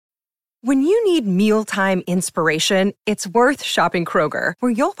When you need mealtime inspiration, it's worth shopping Kroger,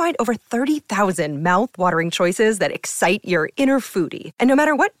 where you'll find over 30,000 mouth-watering choices that excite your inner foodie. And no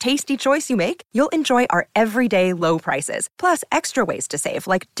matter what tasty choice you make, you'll enjoy our everyday low prices, plus extra ways to save,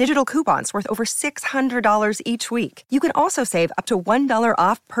 like digital coupons worth over $600 each week. You can also save up to $1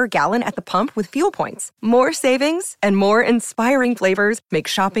 off per gallon at the pump with fuel points. More savings and more inspiring flavors make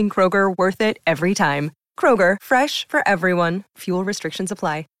shopping Kroger worth it every time. Kroger, fresh for everyone. Fuel restrictions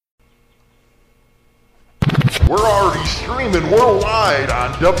apply. We're already streaming worldwide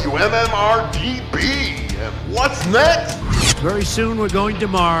on WMMR-DB. And what's next? Very soon we're going to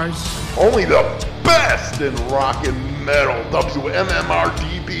Mars. Only the best in rock and metal.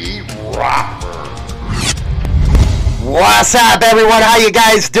 WMMR-DB Rockford. What's up, everyone? How you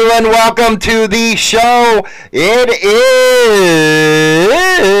guys doing? Welcome to the show. It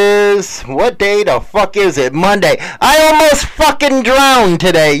is... What day the fuck is it? Monday. I almost fucking drowned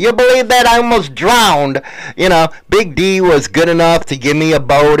today. You believe that? I almost drowned. You know, Big D was good enough to give me a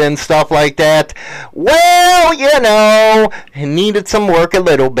boat and stuff like that. Well, you know, it needed some work a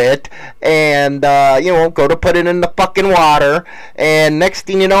little bit. And, you know, go to put it in the fucking water. And next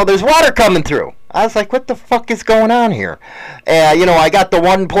thing you know, there's water coming through. I was like, what the fuck is going on here? You know, I got the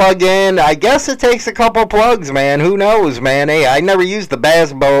one plug in. I guess it takes a couple plugs, man. Who knows, man? Hey, I never used the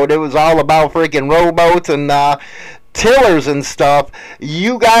bass boat. It was all about freaking rowboats and tillers and stuff.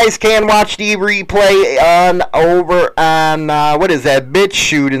 You guys can watch the replay over on, what is that,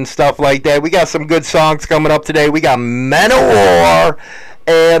 BitChute and stuff like that. We got some good songs coming up today. We got Men of War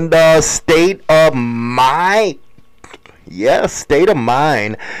and State of Mind. Yes, State of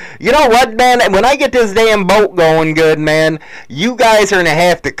Mind. You know what, man? When I get this damn boat going good, man, you guys are going to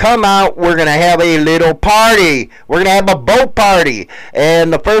have to come out. We're going to have a little party. We're going to have a boat party.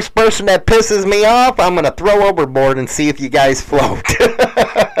 And the first person that pisses me off, I'm going to throw overboard and see if you guys float.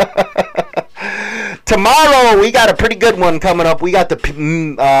 Tomorrow, we got a pretty good one coming up. We got the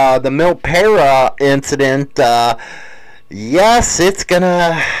Milpera incident. Yes, it's going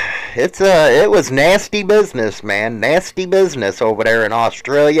to... It was nasty business, man. Nasty business over there in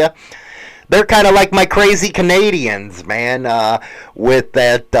Australia. They're kind of like my crazy Canadians, man, with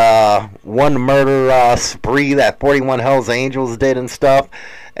that one murder spree that 41 Hells Angels did and stuff.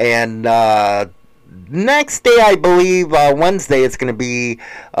 And next day, I believe, Wednesday, it's going to be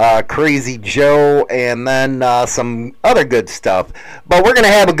Crazy Joe and then some other good stuff. But we're going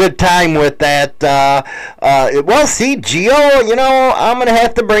to have a good time with that. Well, see, Gio, you know, I'm going to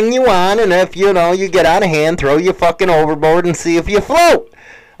have to bring you on. And if, you know, you get out of hand, throw you fucking overboard and see if you float.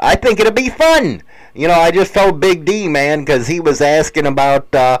 I think it'll be fun. You know, I just told Big D, man, because he was asking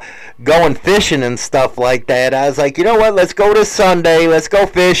about going fishing and stuff like that. I was like, you know what, let's go this Sunday. Let's go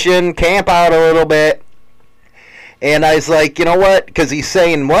fishing, camp out a little bit. And I was like, you know what, because he's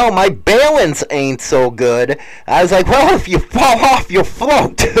saying, well, my balance ain't so good. I was like, well, if you fall off, you'll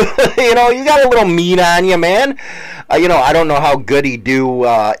float. You know, you got a little meat on you, man. You know, I don't know how good he do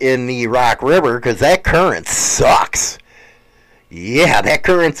in the Rock River, because that current sucks. Yeah, that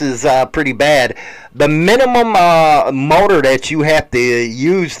current is pretty bad. The minimum motor that you have to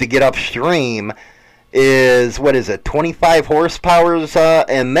use to get upstream is, what is it, 25 horsepower,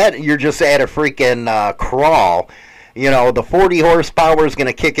 and that you're just at a freaking crawl. You know, the 40 horsepower is going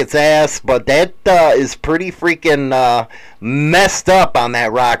to kick its ass, but that is pretty freaking messed up on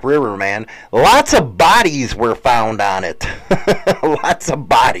that Rock River, man. Lots of bodies were found on it. Lots of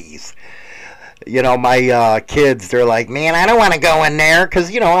bodies. You know, my kids, they're like, man, I don't want to go in there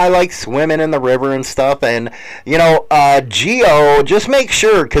because, you know, I like swimming in the river and stuff. And, you know, Gio, just make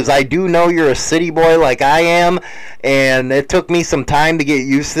sure, because I do know you're a city boy like I am, and it took me some time to get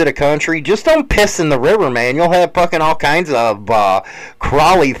used to the country. Just don't piss in the river, man. You'll have fucking all kinds of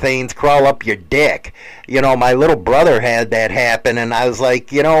crawly things crawl up your dick. You know, my little brother had that happen, and I was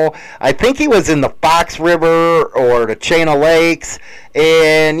like, you know, I think he was in the Fox River or the Chain of Lakes,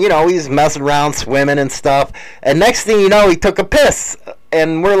 and, you know, he's messing around swimming and stuff, and next thing you know, he took a piss,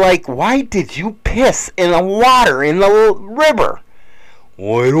 and we're like, why did you piss in the water, in the river?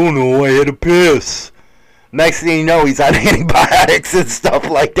 Well, I don't know, I had to piss. Next thing you know, he's on antibiotics and stuff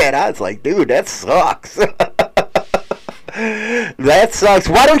like that. I was like, dude, that sucks. That sucks.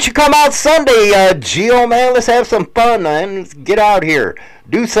 Why don't you come out Sunday, Gio, man? Let's have some fun, man. Let's get out here.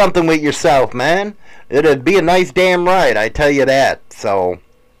 Do something with yourself, man. It'd be a nice damn ride, I tell you that. So,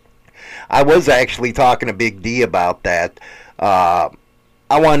 I was actually talking to Big D about that. I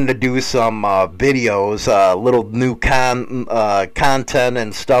wanted to do some videos, little new content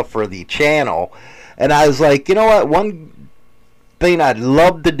and stuff for the channel. And I was like, you know what? One thing I'd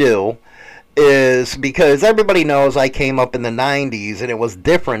love to do is because everybody knows I came up in the 90s and it was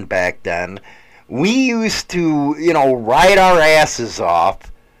different back then. We used to, ride our asses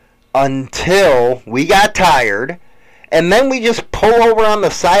off until we got tired, and then we just pull over on the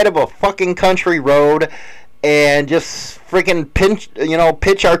side of a fucking country road and just freaking pitch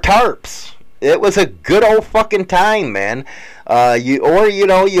our tarps. It was a good old fucking time, man. You've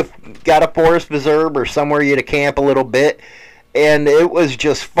got a forest preserve or somewhere you to camp a little bit, and it was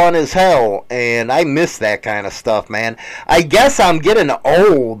just fun as hell, and I miss that kind of stuff, man. I guess I'm getting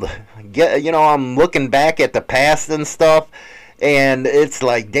old. I'm looking back at the past and stuff, and it's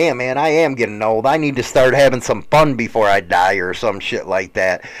like, damn, man, I am getting old. I need to start having some fun before I die or some shit like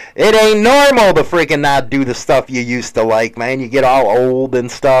that. It ain't normal to freaking not do the stuff you used to like, man. You get all old and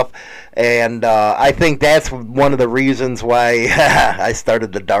stuff, and I think that's one of the reasons why I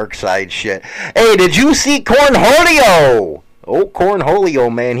started the dark side shit. Hey, did you see Cornholio? Oh,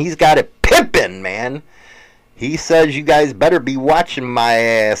 Cornholio, man, he's got it pimpin', man. He says you guys better be watching my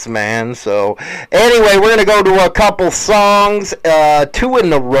ass, man. So, anyway, we're going to go to a couple songs. 2 in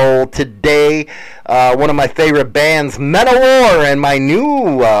the row today. One of my favorite bands, Manowar, and my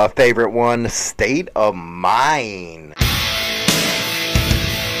new favorite one, State of Mind.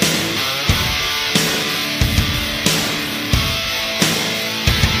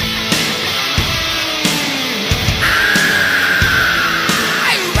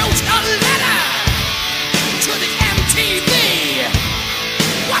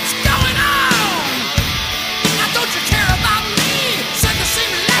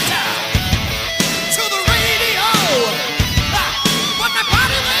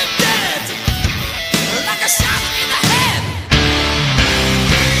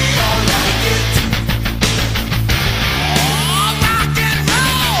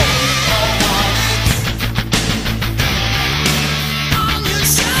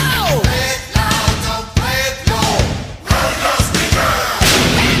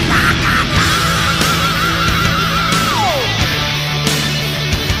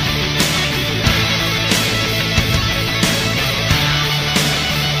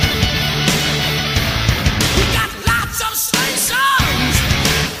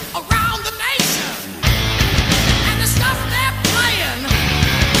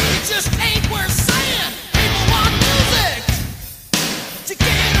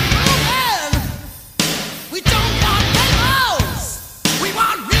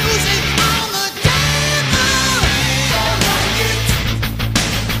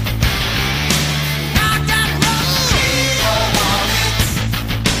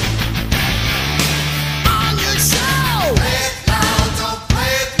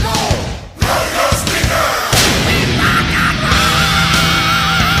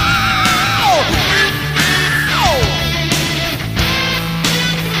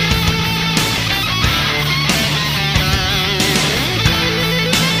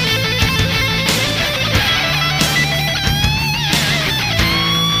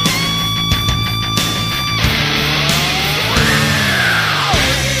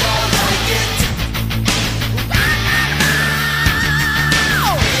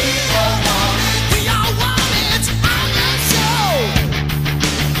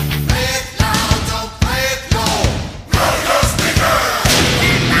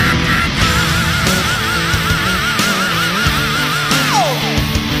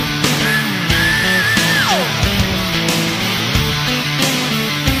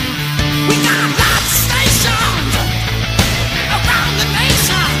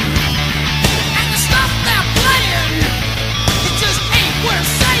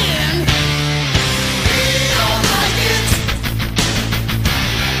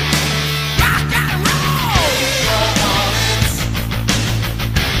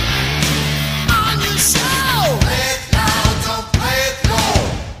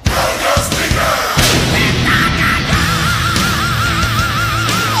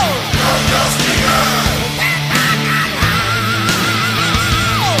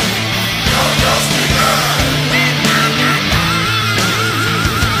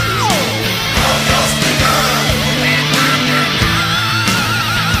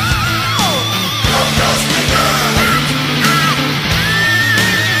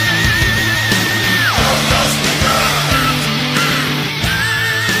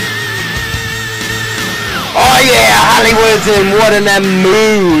 Hollywood's in one of them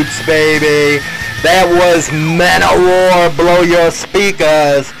moods, baby. That was Manowar, blow your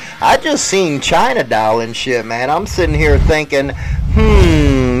speakers. I just seen China Doll and shit, man. I'm sitting here thinking,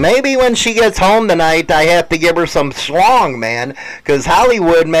 Maybe when she gets home tonight, I have to give her some schlong, man. Because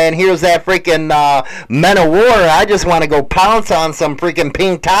Hollywood, man, here's that freaking Men of War. I just want to go pounce on some freaking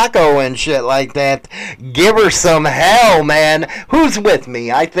pink taco and shit like that. Give her some hell, man. Who's with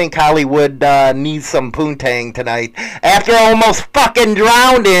me? I think Hollywood needs some poontang tonight. After almost fucking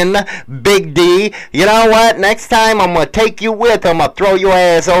drowning, Big D. You know what? Next time I'm going to take you with. I'm going to throw your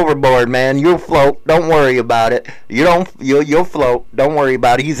ass overboard, man. You'll float. Don't worry about it. You'll float. Don't worry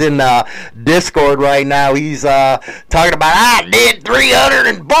about it. He's in Discord right now. He's talking about, I did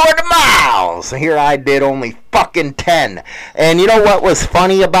 340 miles. Here I did only fucking 10. And you know what was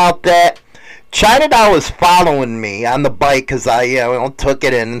funny about that? China Doll was following me on the bike because I took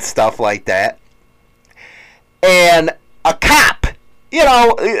it in and stuff like that. And a cop,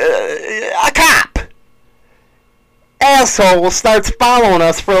 a cop, asshole starts following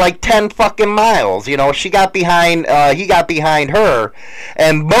us for like 10 fucking miles. She got behind, he got behind her,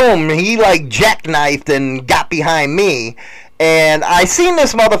 and boom, he like jackknifed and got behind me. And I seen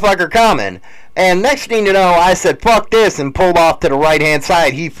this motherfucker coming. And next thing you know, I said, fuck this, and pulled off to the right-hand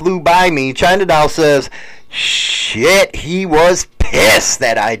side. He flew by me. China Doll says, shit, he was pissed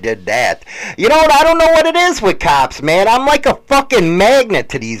that I did that. You know what? I don't know what it is with cops, man. I'm like a fucking magnet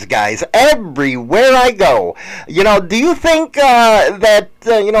to these guys everywhere I go. Do you think that,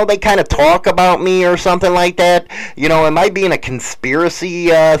 they kind of talk about me or something like that? Am I being a conspiracy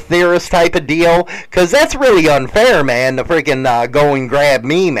theorist type of deal? Because that's really unfair, man, to freaking go and grab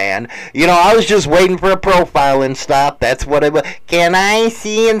me, man. I was just waiting for a profile and stop. That's what it was. Can I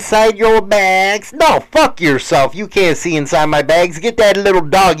see inside your bags? No, fuck yourself. You can't see inside my bags. Get that little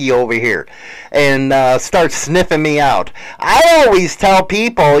doggy over here and start sniffing me out. I always tell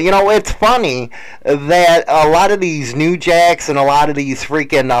people, it's funny that a lot of these New Jacks and a lot of these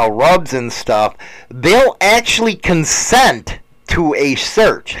freaking rubs and stuff, they'll actually consent to a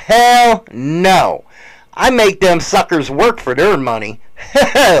search. Hell no. I make them suckers work for their money.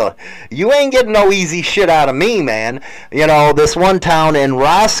 Hell, you ain't getting no easy shit out of me, man. This one town in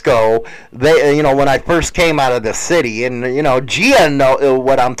Roscoe, they, when I first came out of the city, and, Gia know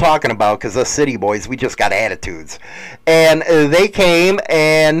what I'm talking about, because us city boys, we just got attitudes. And they came,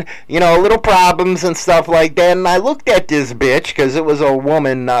 and, little problems and stuff like that, and I looked at this bitch, because it was a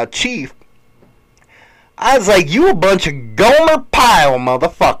woman chief. I was like, you a bunch of Gomer Pyle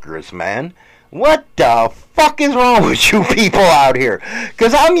motherfuckers, man. What the fuck is wrong with you people out here?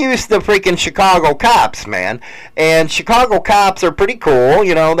 Because I'm used to freaking Chicago cops, man. And Chicago cops are pretty cool.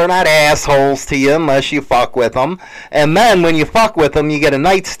 They're not assholes to you unless you fuck with them. And then when you fuck with them, you get a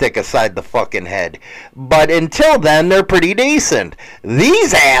nightstick aside the fucking head. But until then, they're pretty decent.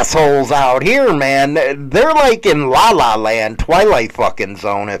 These assholes out here, man, they're like in La La Land, Twilight fucking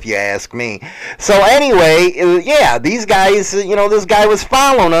Zone, if you ask me. So anyway, yeah, these guys, this guy was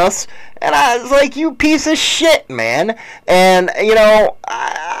following us. And I was like, you piece of shit, man. And,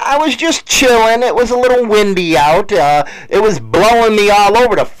 I was just chilling. It was a little windy out. It was blowing me all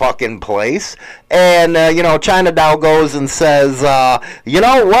over the fucking place. And, China Doll goes and says, you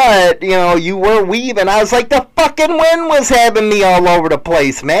know what? You were weaving. I was like, the fucking wind was having me all over the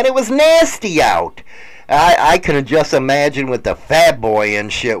place, man. It was nasty out. I could just imagine with the Fat Boy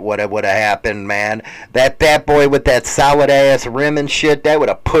and shit what would have happened, man. That Fat Boy with that solid ass rim and shit, that would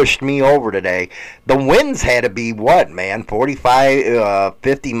have pushed me over today. The winds had to be what, man, 45,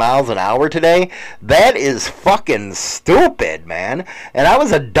 50 miles an hour today? That is fucking stupid, man. And I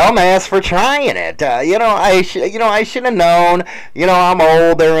was a dumbass for trying it. I should have known. I'm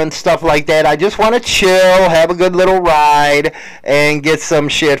older and stuff like that. I just want to chill, have a good little ride, and get some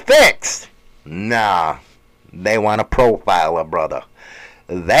shit fixed. Nah, they want to profile a brother.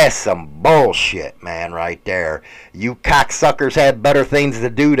 That's some bullshit, man, right there. You cocksuckers have better things to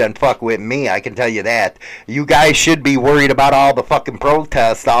do than fuck with me, I can tell you that. You guys should be worried about all the fucking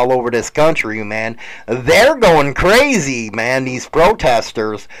protests all over this country, man. They're going crazy, man, these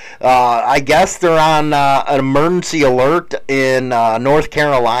protesters. I guess they're on an emergency alert in North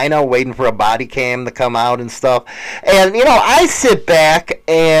Carolina, waiting for a body cam to come out and stuff. And, I sit back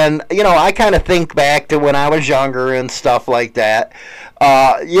and, I kind of think back to when I was younger and stuff like that.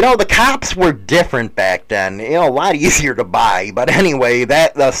 The cops were different back then. A lot easier to buy. But anyway,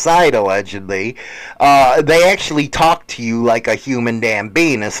 that aside, allegedly, they actually talked to you like a human damn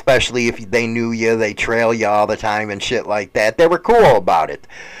being, especially if they knew you, they trail you all the time and shit like that. They were cool about it.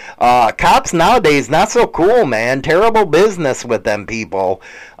 Cops nowadays, not so cool, man. Terrible business with them people.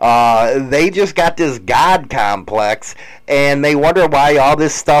 They just got this God complex, and they wonder why all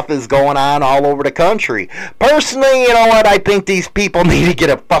this stuff is going on all over the country. Personally, you know what? I think these people need to get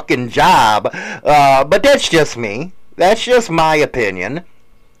a fucking job. But that's just me. That's just my opinion.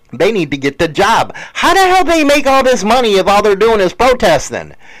 They need to get the job. How the hell they make all this money if all they're doing is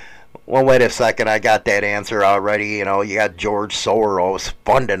protesting? Well, wait a second. I got that answer already. You know, you got George Soros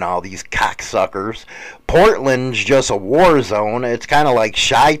funding all these cocksuckers. Portland's just a war zone. It's kind of like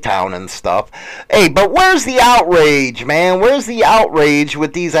Chi-Town and stuff. Hey, but where's the outrage, man? Where's the outrage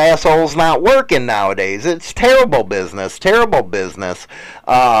with these assholes not working nowadays? It's terrible business. Terrible business.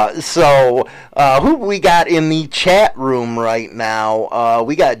 Who we got in the chat room right now?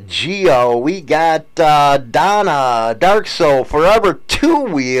 We got Geo. We got Donna, Dark Soul, Forever Two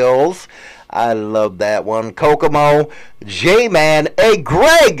Wheels. I love that one. Kokomo, J-Man. Hey,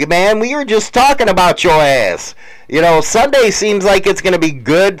 Greg, man, we were just talking about your ass. You know, Sunday seems like it's going to be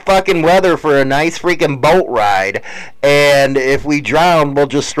good fucking weather for a nice freaking boat ride. And if we drown, we'll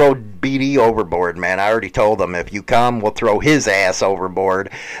just throw BD overboard, man. I already told him if you come, we'll throw his ass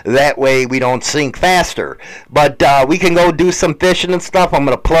overboard. That way we don't sink faster. But we can go do some fishing and stuff. I'm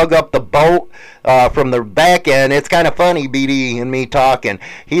going to plug up the boat from the back end. It's kind of funny, BD and me talking.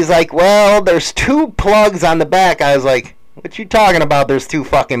 He's like, well, there's 2 plugs on the back. I was like, what you talking about? There's 2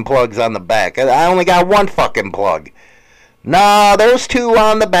 fucking plugs on the back. I only got 1 fucking plug. Nah, there's 2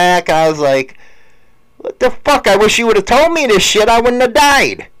 on the back. I was like, what the fuck? I wish you would have told me this shit. I wouldn't have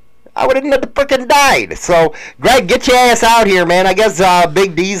died. I wouldn't have freaking died. So, Greg, get your ass out here, man. I guess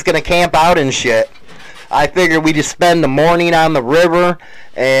Big D's gonna camp out and shit. I figured we just spend the morning on the river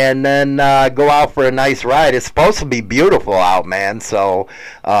and then go out for a nice ride. It's supposed to be beautiful out, man. So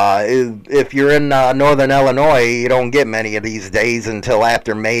if you're in northern Illinois, you don't get many of these days until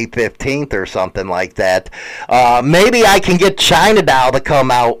after May 15th or something like that. Maybe I can get China Doll to come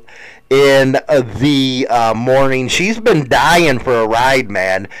out in the morning. She's been dying for a ride,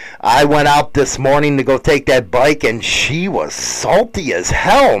 man. I went out this morning to go take that bike, and she was salty as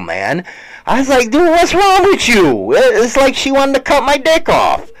hell, man. I was like, dude, what's wrong with you? It's like she wanted to cut my dick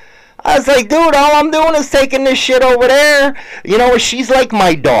off. I was like, dude, all I'm doing is taking this shit over there. You know, she's like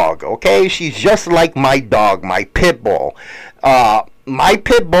my dog, okay? She's just like my dog, my pit bull. My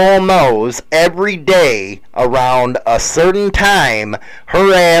pit bull knows every day around a certain time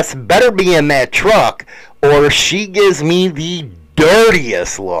her ass better be in that truck or she gives me the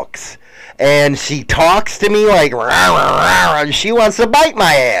dirtiest looks. And she talks to me like, rah, rah, rah, and she wants to bite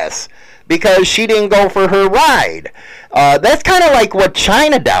my ass because she didn't go for her ride. That's kind of like what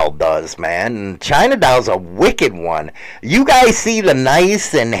China Doll does, man. And China Doll's a wicked one. You guys see the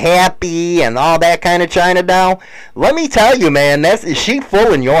nice and happy and all that kind of China Doll? Let me tell you, man, she's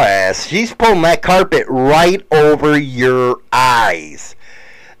fooling your ass. She's pulling that carpet right over your eyes.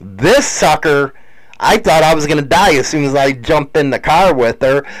 This sucker, I thought I was going to die as soon as I jumped in the car with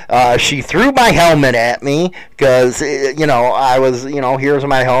her. She threw my helmet at me because, you know, I was, you know, here's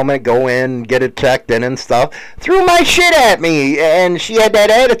my helmet, go in, get it checked in and stuff. Threw my shit at me, and she had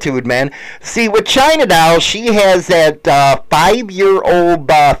that attitude, man. See, with China Doll, she has that 5-year-old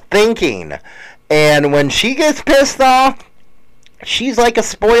thinking. And when she gets pissed off, she's like a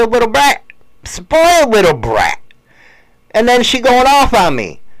spoiled little brat. Spoiled little brat. And then she going off on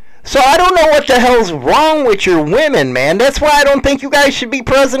me. So I don't know what the hell's wrong with your women, man. That's why I don't think you guys should be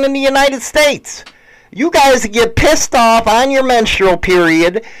president of the United States. You guys get pissed off on your menstrual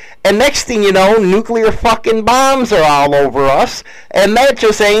period, and next thing you know, nuclear fucking bombs are all over us, and that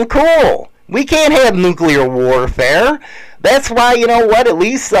just ain't cool. We can't have nuclear warfare. That's why, you know what, at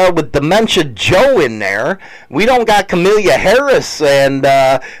least with Dementia Joe in there, we don't got Camellia Harris, and,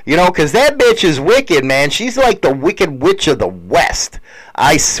 you know, because that bitch is wicked, man. She's like the Wicked Witch of the West.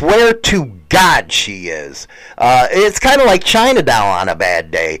 I swear to God she is. It's kind of like China Doll on a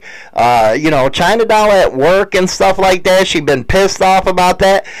bad day. You know, China Doll at work and stuff like that, she's been pissed off about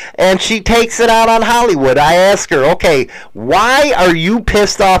that, and she takes it out on Hollywood. I ask her, okay, why are you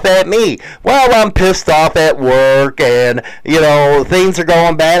pissed off at me? Well, I'm pissed off at work, and, you know, things are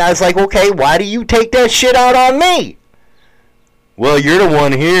going bad. I was like, okay, why do you take that shit out on me? Well, you're the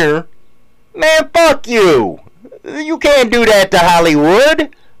one here. Man, fuck you. You can't do that to Hollywood.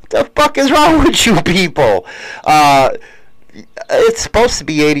 What the fuck is wrong with you people? It's supposed to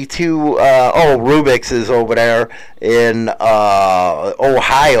be 82. Rubik's is over there in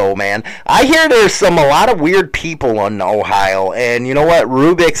Ohio, man. I hear there's a lot of weird people in Ohio, and you know what?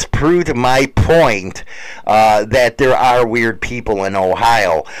 Rubik's proved my point that there are weird people in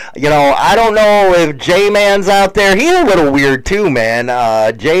Ohio. You know, I don't know if J-Man's out there. He's a little weird too, man.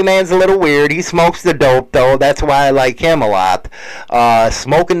 J-Man's a little weird. He smokes the dope, though. That's why I like him a lot.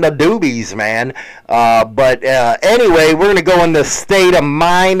 Smoking the doobies, man. But anyway, we're going to go in the state of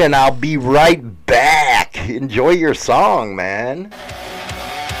mind, and I'll be right back. Enjoy your song, man.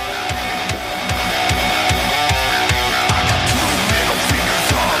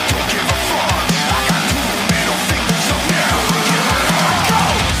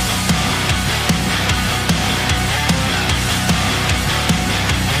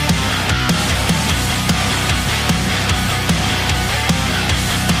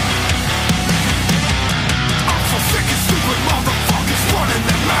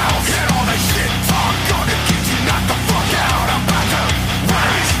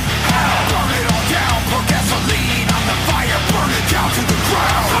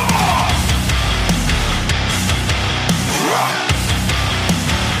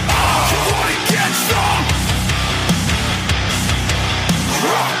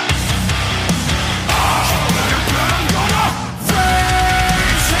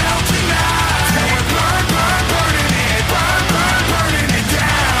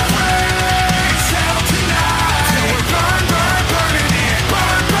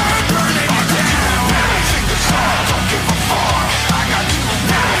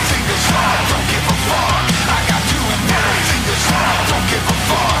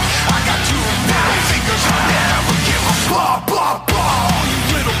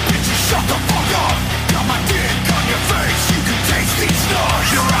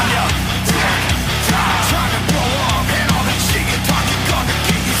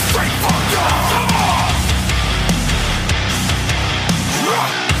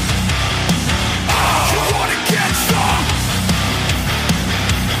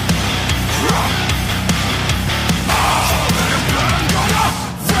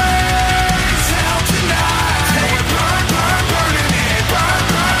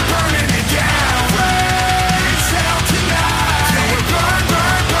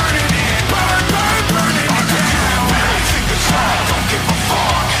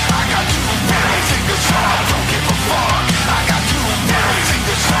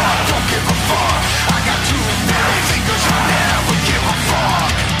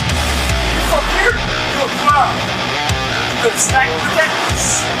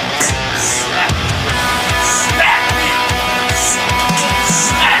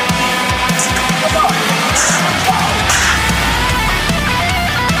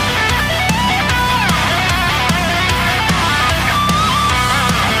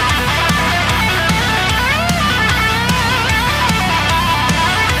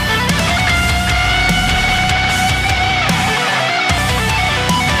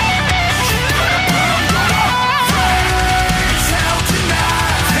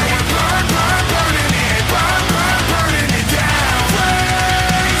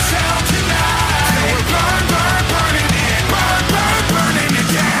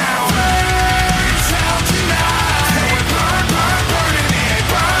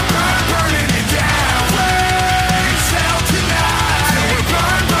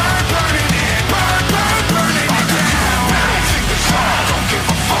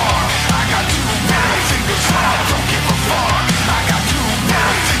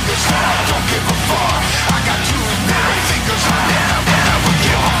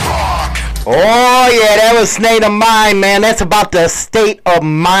 Oh, yeah, that was State of Mind, man. That's about the state of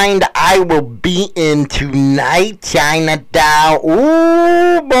mind I will be in tonight, China Doll.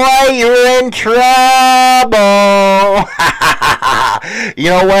 Ooh, boy, you're in trouble. You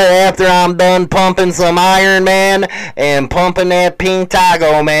know what? After I'm done pumping some Iron Man and pumping that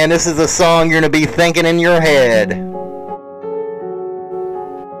Pintago, man, this is a song you're going to be thinking in your head.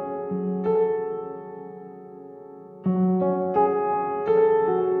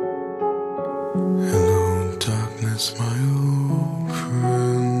 My old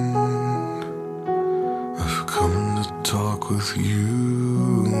friend, I've come to talk with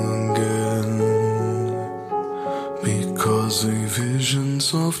you again, because a vision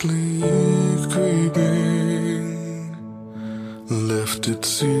softly creeping left its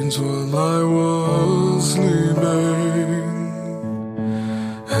scenes while I was sleeping,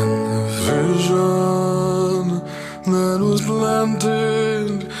 and the vision that was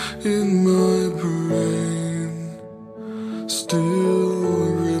planted in my brain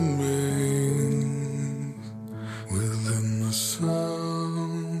still remains within the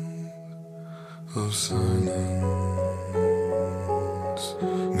sound of silence.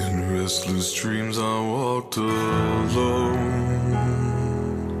 In restless dreams I walked alone,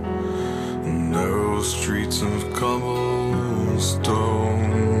 narrow streets of cobblestone,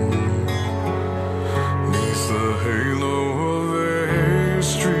 neath the halo of a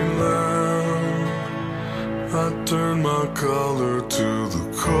street lamp. I turned my collar to the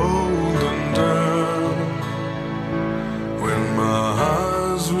cold and damp, when my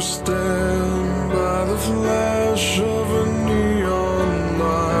eyes were stabbed by the flash of a neon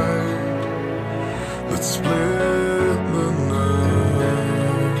light that split the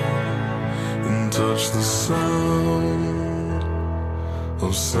night and touched the sound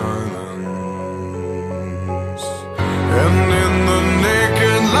of silence. And in the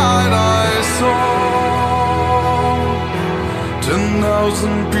naked light I saw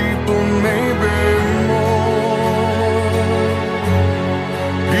 10,000 people, maybe more.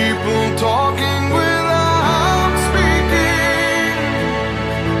 People talking without speaking.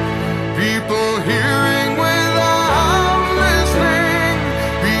 People hearing without listening.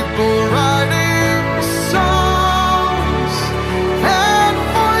 People writing songs and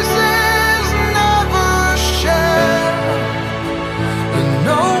voices never shared. And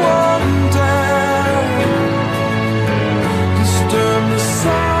no one dared disturb the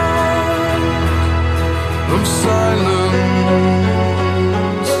sound of silence.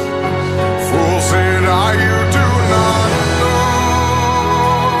 Fool said I, you do not know.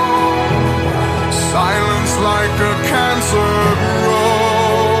 Silence like a cancer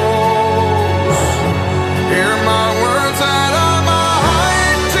grows. Hear my words that I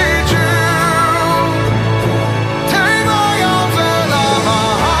might teach you. Take my arms that I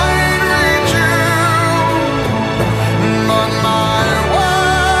might reach you. But my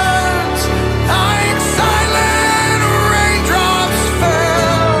words, like silent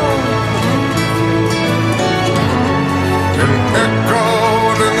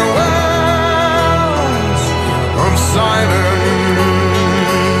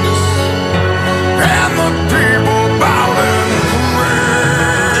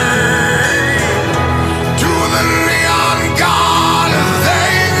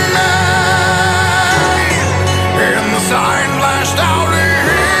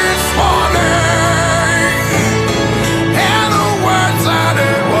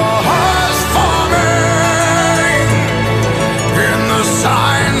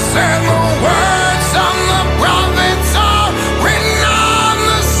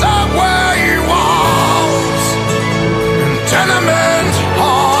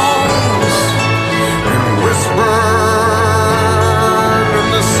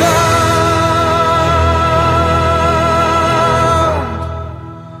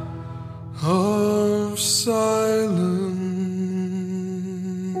silence.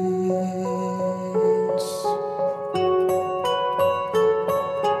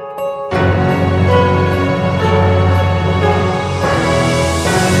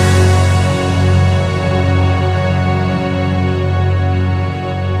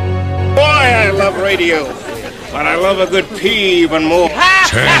 Boy, I love radio, but I love a good pee even more.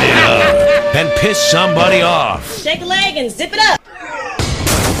 Turn it up and piss somebody off. Shake a leg and zip it up.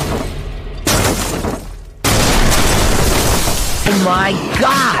 Oh my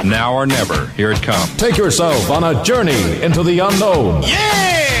God. Now or never, here it comes. Take yourself on a journey into the unknown.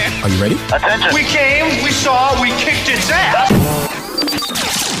 Yeah! Are you ready? Attention. We came, we saw, we kicked its ass.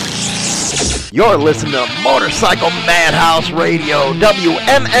 You're listening to Motorcycle Madhouse Radio,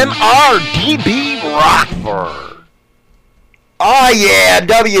 WMMR-DB Rockford. Oh yeah,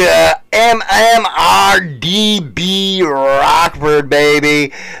 WMMR-DB Rockford,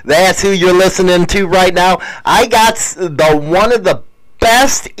 baby. That's who you're listening to right now. I got one of the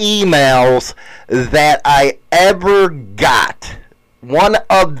best emails that I ever got. One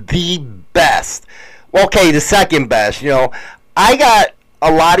of the best. Okay, the second best. You know, I got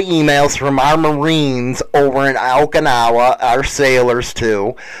a lot of emails from our Marines over in Okinawa, our sailors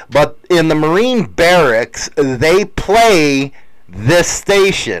too. But in the Marine barracks, they play this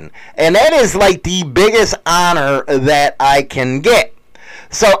station. And that is like the biggest honor that I can get.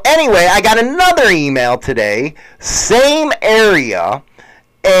 So anyway, I got another email today, same area.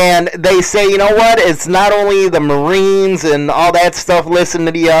 And they say, you know what, it's not only the Marines and all that stuff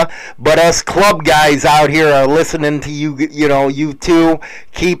listening to you, but us club guys out here are listening to you, you know, you too.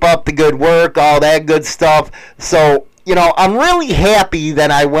 Keep up the good work, all that good stuff. So, you know, I'm really happy that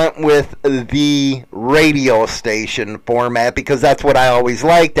I went with the radio station format because that's what I always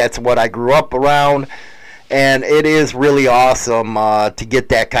liked. That's what I grew up around. And it is really awesome to get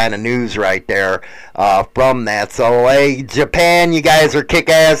that kind of news right there from that. So, hey, Japan, you guys are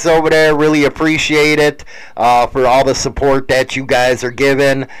kick-ass over there. Really appreciate it for all the support that you guys are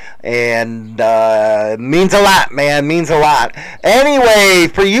giving. And it means a lot, man. Means a lot. Anyway,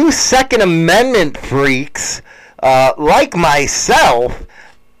 for you Second Amendment freaks like myself,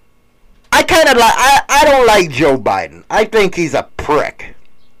 I kind of like. I don't like Joe Biden. I think he's a prick.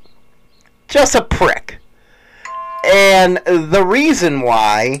 Just a prick. And the reason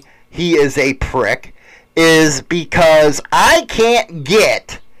why he is a prick is because I can't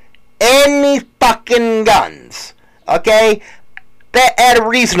get any fucking guns, okay, that at a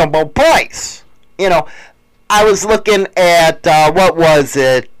reasonable price. You know, I was looking at, what was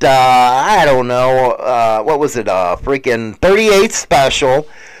it, I don't know, what was it, freaking 38 Special,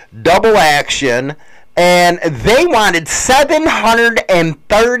 double action, and they wanted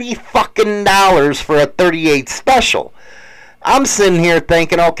 $730 fucking dollars for a 38 Special. I'm sitting here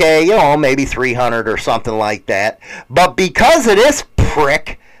thinking, okay, you know, maybe 300 or something like that. But because of this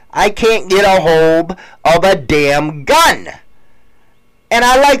prick, I can't get a hold of a damn gun. And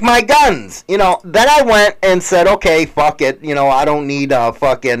I like my guns, you know. Then I went and said, okay, fuck it, you know, I don't need a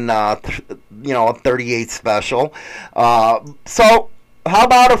fucking, you know, a 38 Special. So how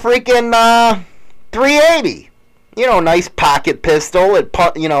about a freaking 380? You know, nice pocket pistol. It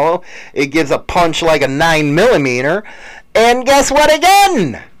you know, it gives a punch like a 9mm. And guess what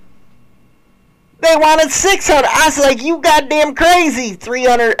again? They wanted 600. I was like, you goddamn crazy.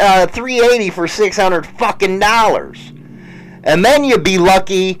 380 for 600 fucking dollars. And then you'd be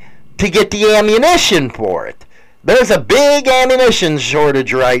lucky to get the ammunition for it. There's a big ammunition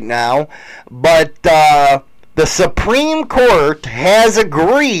shortage right now, but the Supreme Court has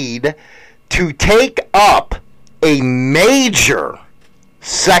agreed to take up a major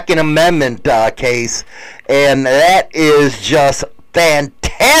Second Amendment case, and that is just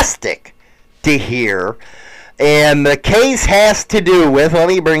fantastic to hear. And the case has to do with, let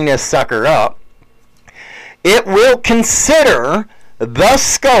me bring this sucker up, it will consider the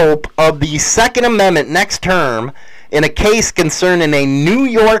scope of the Second Amendment next term in a case concerning a New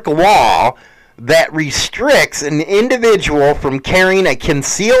York law that restricts an individual from carrying a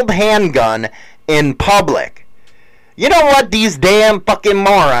concealed handgun in public. You know what, these damn fucking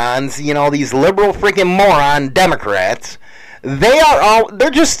morons, you know, these liberal freaking moron Democrats,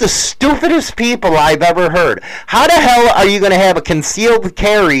 they're just the stupidest people I've ever heard. How the hell are you going to have a concealed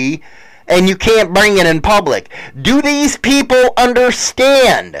carry and you can't bring it in public? Do these people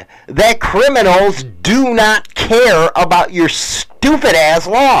understand that criminals do not care about your stupid ass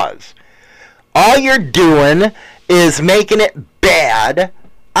laws? All you're doing is making it bad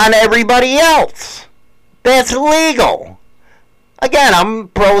on everybody else. That's legal. Again, I'm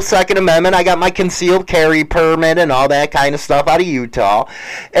pro Second Amendment. I got my concealed carry permit and all that kind of stuff out of Utah.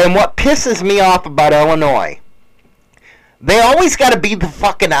 And what pisses me off about Illinois, they always got to be the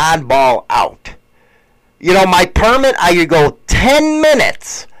fucking oddball out. You know, my permit, I could go 10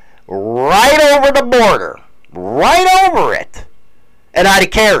 minutes right over the border, right over it, and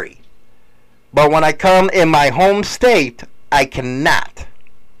I'd carry. But when I come in my home state, I cannot.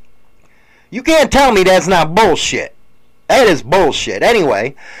 You can't tell me that's not bullshit. That is bullshit.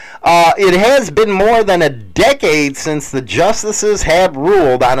 Anyway, it has been more than a decade since the justices have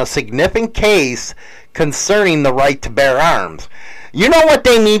ruled on a significant case concerning the right to bear arms. You know what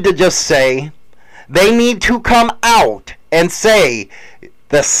they need to just say? They need to come out and say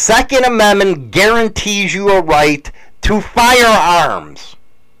the Second Amendment guarantees you a right to firearms.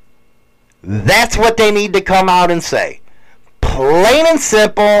 That's what they need to come out and say. Plain and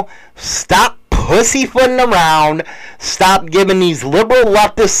simple. Stop pussyfooting around. Stop giving these liberal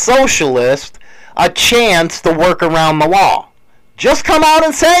leftist socialists a chance to work around the law. Just come out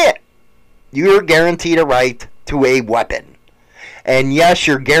and say it. You're guaranteed a right to a weapon. And yes,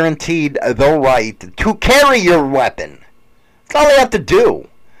 you're guaranteed the right to carry your weapon. That's all they have to do.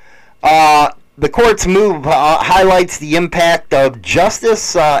 The court's move highlights the impact of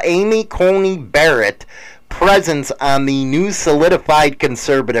Justice Amy Coney Barrett's presence on the new solidified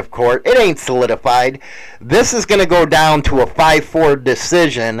conservative court. It ain't solidified. This is going to go down to a 5-4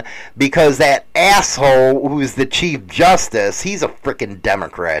 decision because that asshole who's the Chief Justice, he's a freaking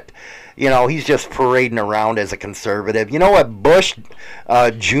Democrat. You know, he's just parading around as a conservative. You know what? Bush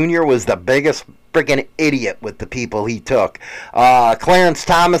Jr. was the biggest freaking idiot with the people he took. Clarence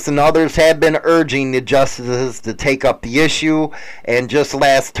Thomas and others have been urging the justices to take up the issue, and just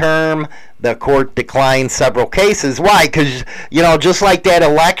last term, the court declined several cases. Why? Because, you know, just like that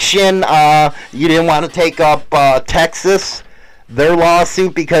election, you didn't want to take up Texas, their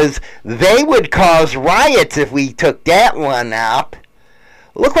lawsuit, because they would cause riots if we took that one up.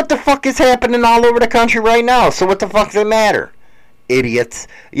 Look what the fuck is happening all over the country right now. So what the fuck does it matter? Idiots.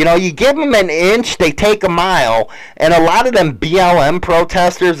 You know, you give them an inch, they take a mile. And a lot of them BLM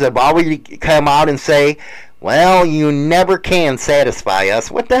protesters have already come out and say, well, you never can satisfy us.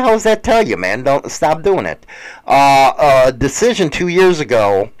 What the hell does that tell you, man? Don't stop doing it. A decision 2 years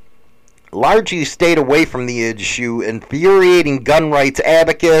ago largely stayed away from the issue, infuriating gun rights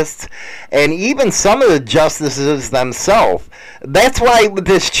advocates and even some of the justices themselves. That's why with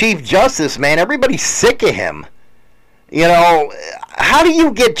this Chief Justice, man, everybody's sick of him. You know, how do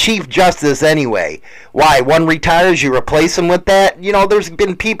you get Chief Justice anyway? Why, one retires, you replace him with that? You know, there's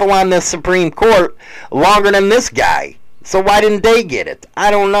been people on this Supreme Court longer than this guy. So why didn't they get it?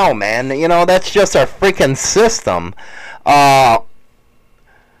 I don't know, man. You know, that's just our freaking system.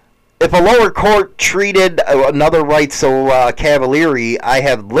 If a lower court treated another right so cavalierly, I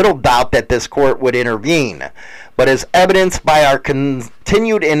have little doubt that this court would intervene. But as evidenced by our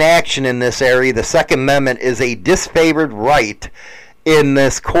continued inaction in this area, the Second Amendment is a disfavored right in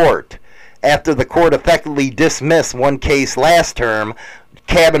this court. After the court effectively dismissed one case last term,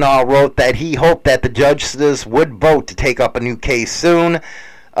 Kavanaugh wrote that he hoped that the judges would vote to take up a new case soon.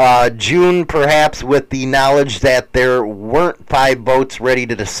 June, perhaps with the knowledge that there weren't 5 votes ready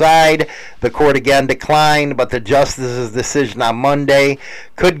to decide. The court again declined, but the justice's decision on Monday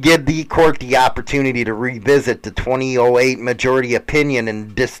could give the court the opportunity to revisit the 2008 majority opinion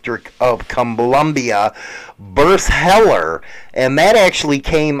in District of Columbia versus Heller, and that actually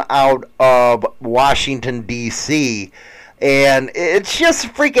came out of Washington, D.C., and it's just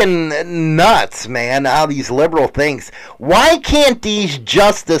freaking nuts, man, how these liberal things. Why can't these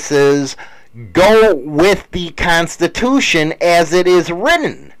justices go with the Constitution as it is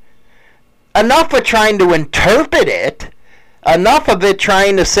written? Enough of trying to interpret it. Enough of it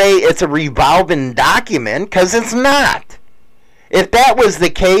trying to say it's a revolving document, because it's not. If that was the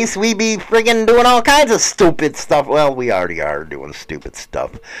case, we'd be friggin' doing all kinds of stupid stuff. Well, we already are doing stupid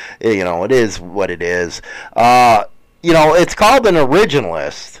stuff. You know, it is what it is. You know, it's called an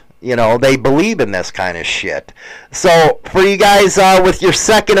originalist. You know, they believe in this kind of shit. So, for you guys with your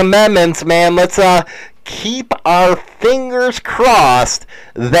Second Amendments, man, let's keep our fingers crossed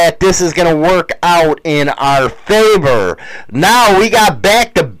that this is going to work out in our favor. Now, we got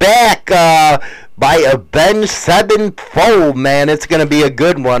back-to-back by Avenged Sevenfold, man. It's going to be a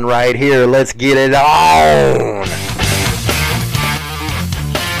good one right here. Let's get it on.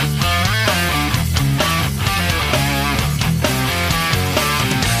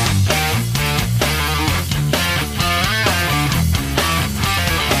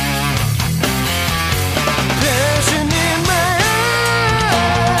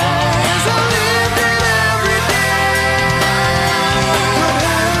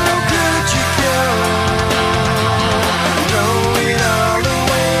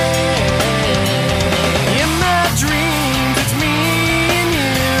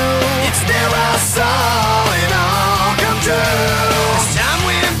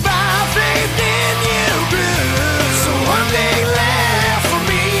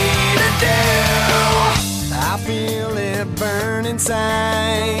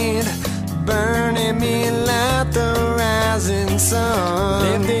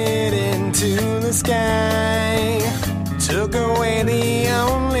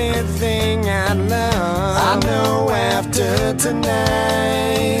 dead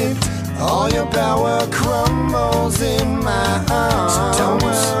tonight. All your power crumbles in my arms. So don't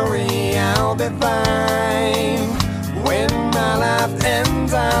worry, I'll be fine. When my life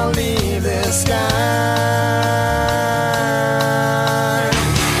ends, I'll leave this sky.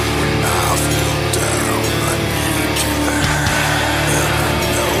 When I feel down, I need you there. Every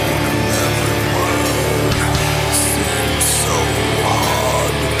note and every word seems so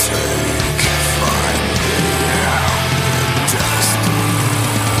hard to take. Find me out in destiny.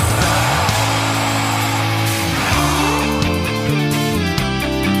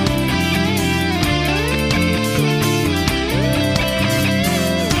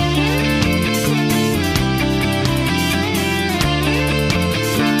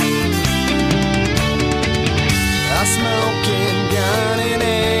 A smoking gun in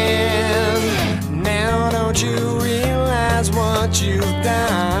hand. Now don't you realize what you've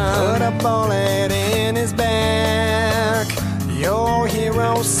done? Put a bullet in his back. Your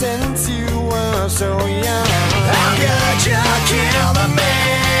hero since you were so young. How could you kill the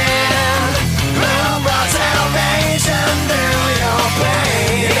man who brought salvation through your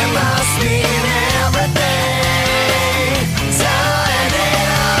pain? It must mean everything to end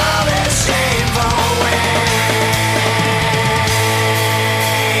all this shameful way.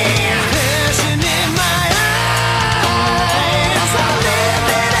 Passion in my eyes, I live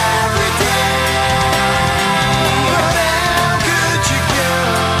it every day. But how could you go?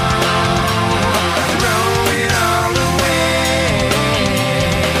 Throw it all away.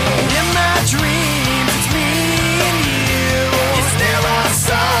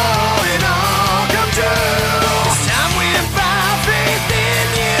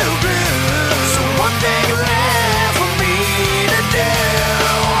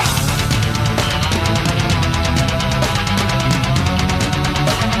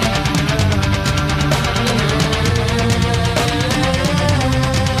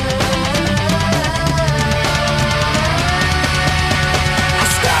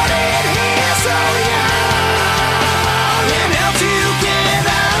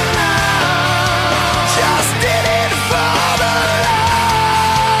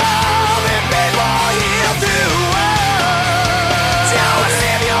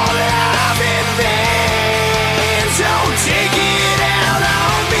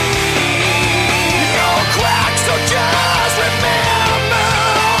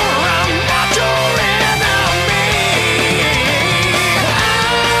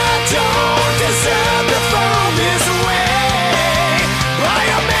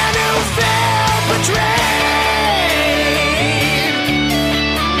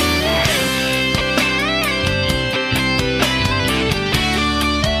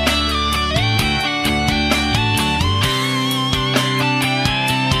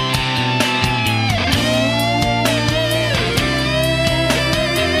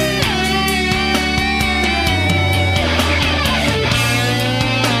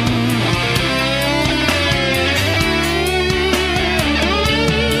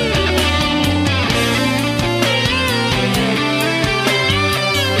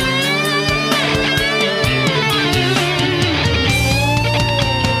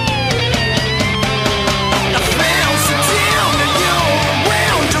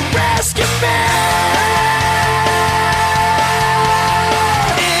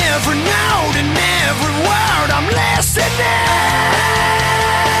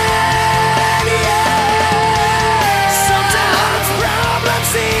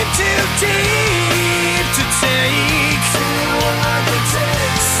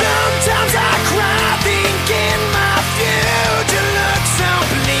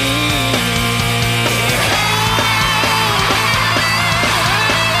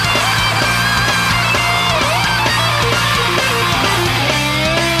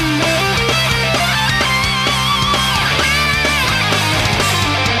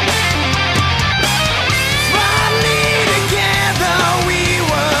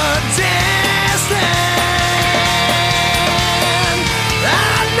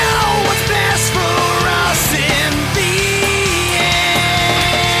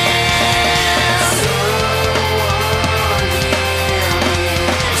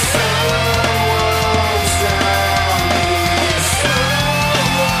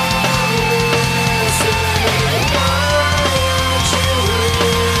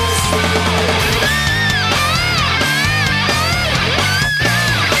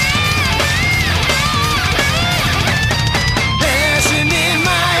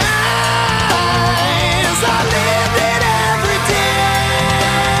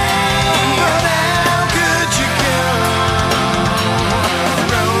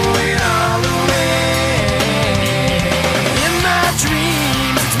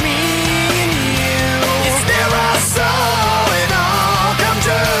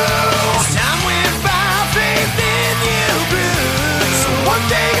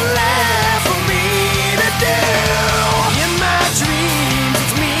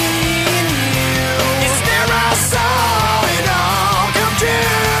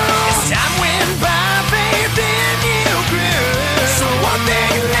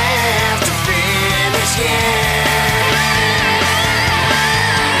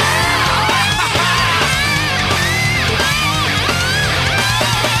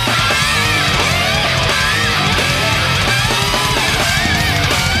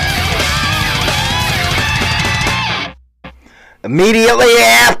 Immediately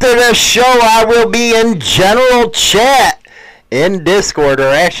after the show, I will be in general chat in Discord, or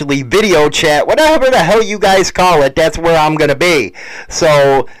actually video chat, whatever the hell you guys call it. That's where I'm going to be.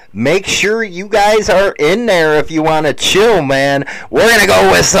 So make sure you guys are in there if you want to chill, man. We're going to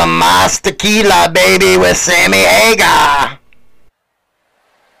go with some Mas Tequila, baby, with Sammy Hagar.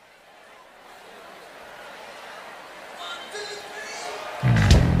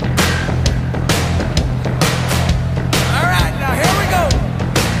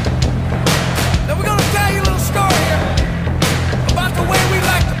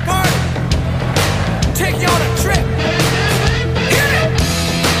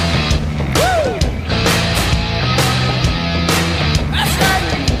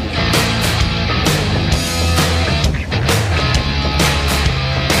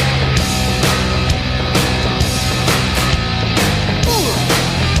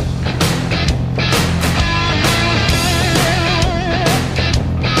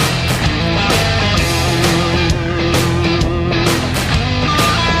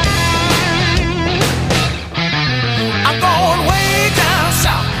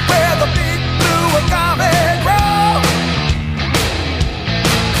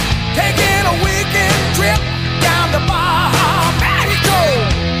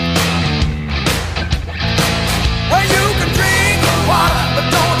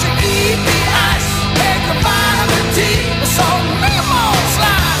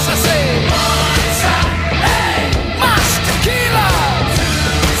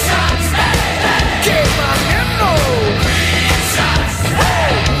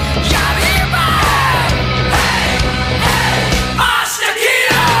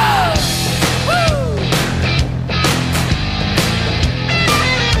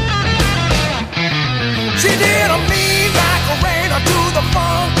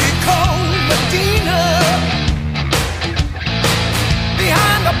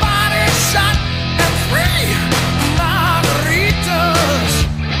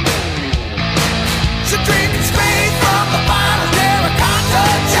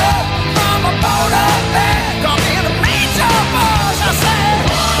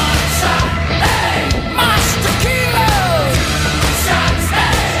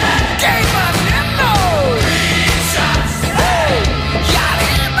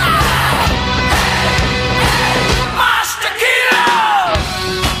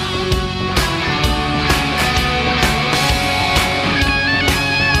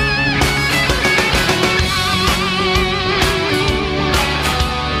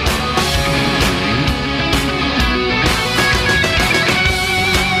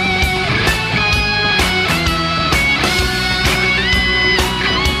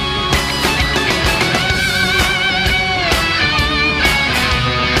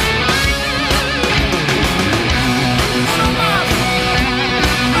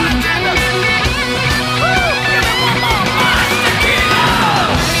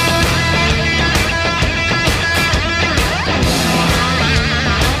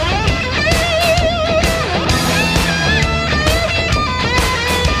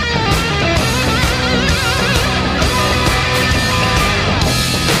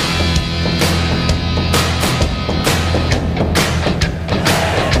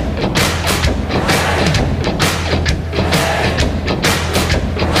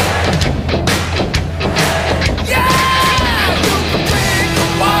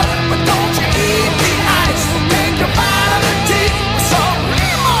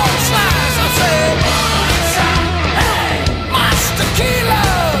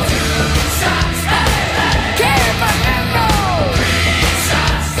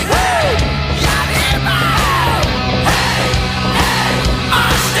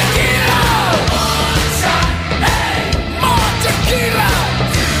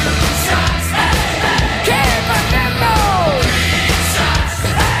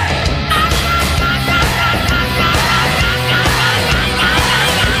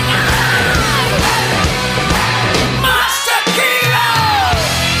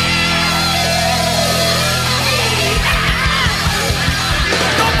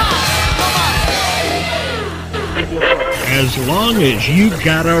 As long as you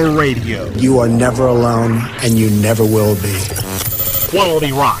got a radio, you are never alone, and you never will be.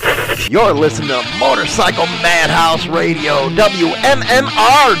 Quality rock. You're listening to Motorcycle Madhouse Radio, WMMR-DB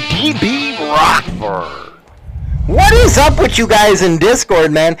Rockford. What is up with you guys in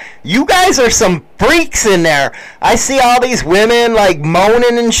Discord, man? You guys are some freaks in there. I see all these women like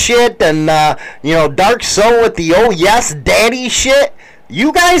moaning and shit, and Dark Soul with the oh yes daddy shit.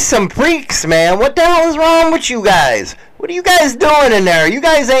 You guys some freaks, man. What the hell is wrong with you guys? What are you guys doing in there? You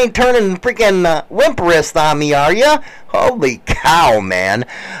guys ain't turning freaking wimp wrist on me, are you? Holy cow, man.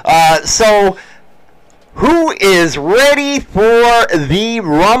 So, who is ready for the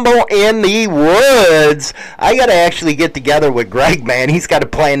Rumble in the Woods? I got to actually get together with Greg, man. He's got to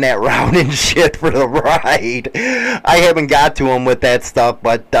plan that route and shit for the ride. I haven't got to him with that stuff,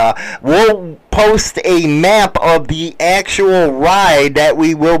 but we'll post a map of the actual ride that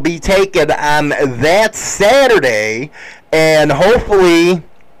we will be taking on that Saturday, and hopefully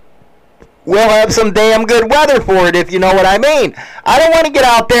we'll have some damn good weather for it, if you know what I mean. I don't want to get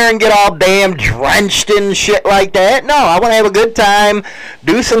out there and get all damn drenched and shit like that. No, I want to have a good time,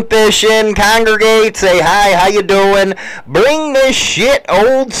 do some fishing, congregate, say hi, how you doing? Bring this shit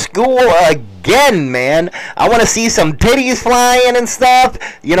old school again, man. I want to see some titties flying and stuff.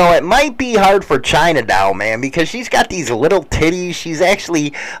 You know, it might be hard for China Doll, man, because she's got these little titties. She's actually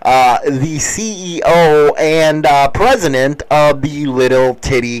the CEO and president of the Little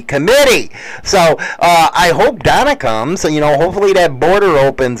Titty Committee. So I hope Donna comes. You know, hopefully that border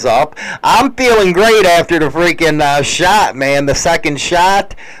opens up. I'm feeling great after the freaking shot, man. The second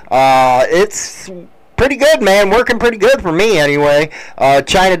shot. It's pretty good, man. Working pretty good for me, anyway.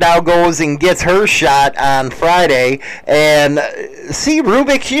 China Doll goes and gets her shot on Friday. And see,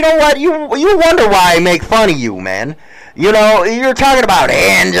 Rubik, you know what? You wonder why I make fun of you, man. You know, you're talking about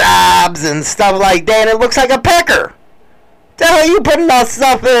hand jobs and stuff like that, and it looks like a pecker. The hell are you putting that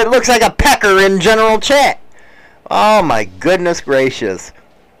stuff that looks like a pecker in general chat? Oh, my goodness gracious.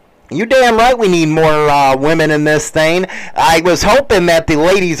 You damn right we need more women in this thing. I was hoping that the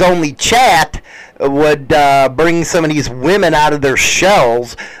ladies only chat would bring some of these women out of their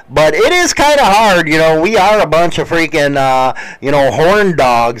shells, but it is kind of hard. You know, we are a bunch of freaking horn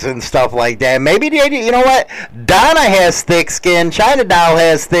dogs and stuff like that. Maybe you know what, Donna has thick skin, China Doll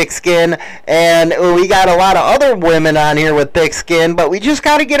has thick skin, and we got a lot of other women on here with thick skin, but we just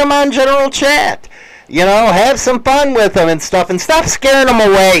got to get them on general chat. You know, have some fun with them and stuff, and stop scaring them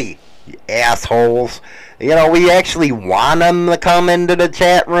away, you assholes. You know, we actually want them to come into the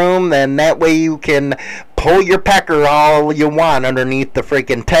chat room, and that way you can pull your pecker all you want underneath the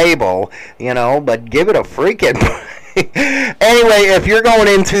freaking table, you know, but give it a freaking... Anyway, if you're going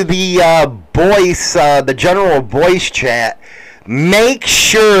into the the general voice chat, make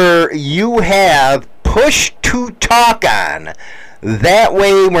sure you have push to talk on. That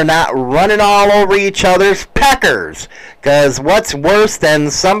way we're not running all over each other's peckers. Because what's worse than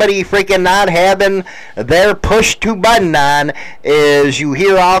somebody freaking not having their push to button on is you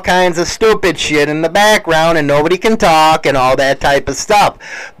hear all kinds of stupid shit in the background and nobody can talk and all that type of stuff.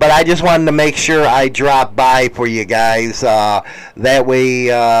 But I just wanted to make sure I dropped by for you guys. That way,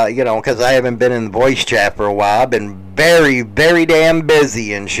 you know, because I haven't been in the voice chat for a while. I've been very, very damn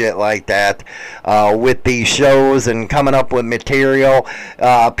busy and shit like that with these shows and coming up with material.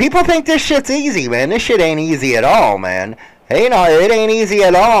 People think this shit's easy, man. This shit ain't easy at all, man. Hey, you know, it ain't easy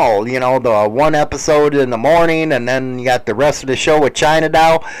at all. You know, the one episode in the morning and then you got the rest of the show with China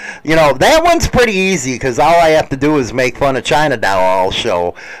Doll. You know, that one's pretty easy because all I have to do is make fun of China Doll all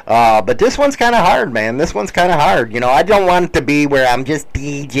show. But this one's kind of hard, man. This one's kind of hard. You know, I don't want it to be where I'm just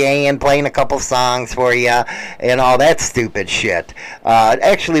DJing, playing a couple songs for you and all that stupid shit. I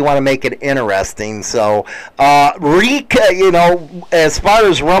actually want to make it interesting. So, you know, as far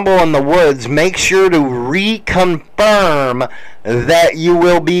as Rumble in the Woods, make sure to reconfirm that you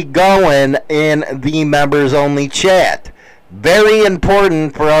will be going in the members only chat. Very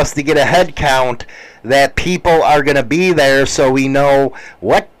important for us to get a head count that people are going to be there so we know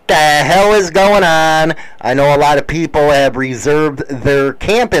what the hell is going on. I know a lot of people have reserved their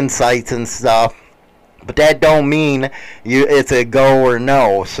camping sites and stuff, but that don't mean it's a go or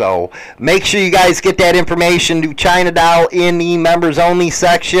no. So make sure you guys get that information to China Doll in the members only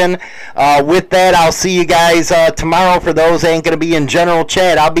section. With that, I'll see you guys tomorrow. For those that ain't going to be in general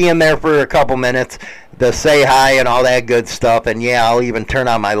chat, I'll be in there for a couple minutes to say hi and all that good stuff. And yeah, I'll even turn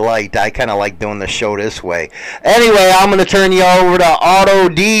on my light. I kind of like doing the show this way. Anyway, I'm going to turn you over to Auto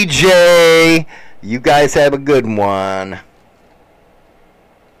DJ. You guys have a good one.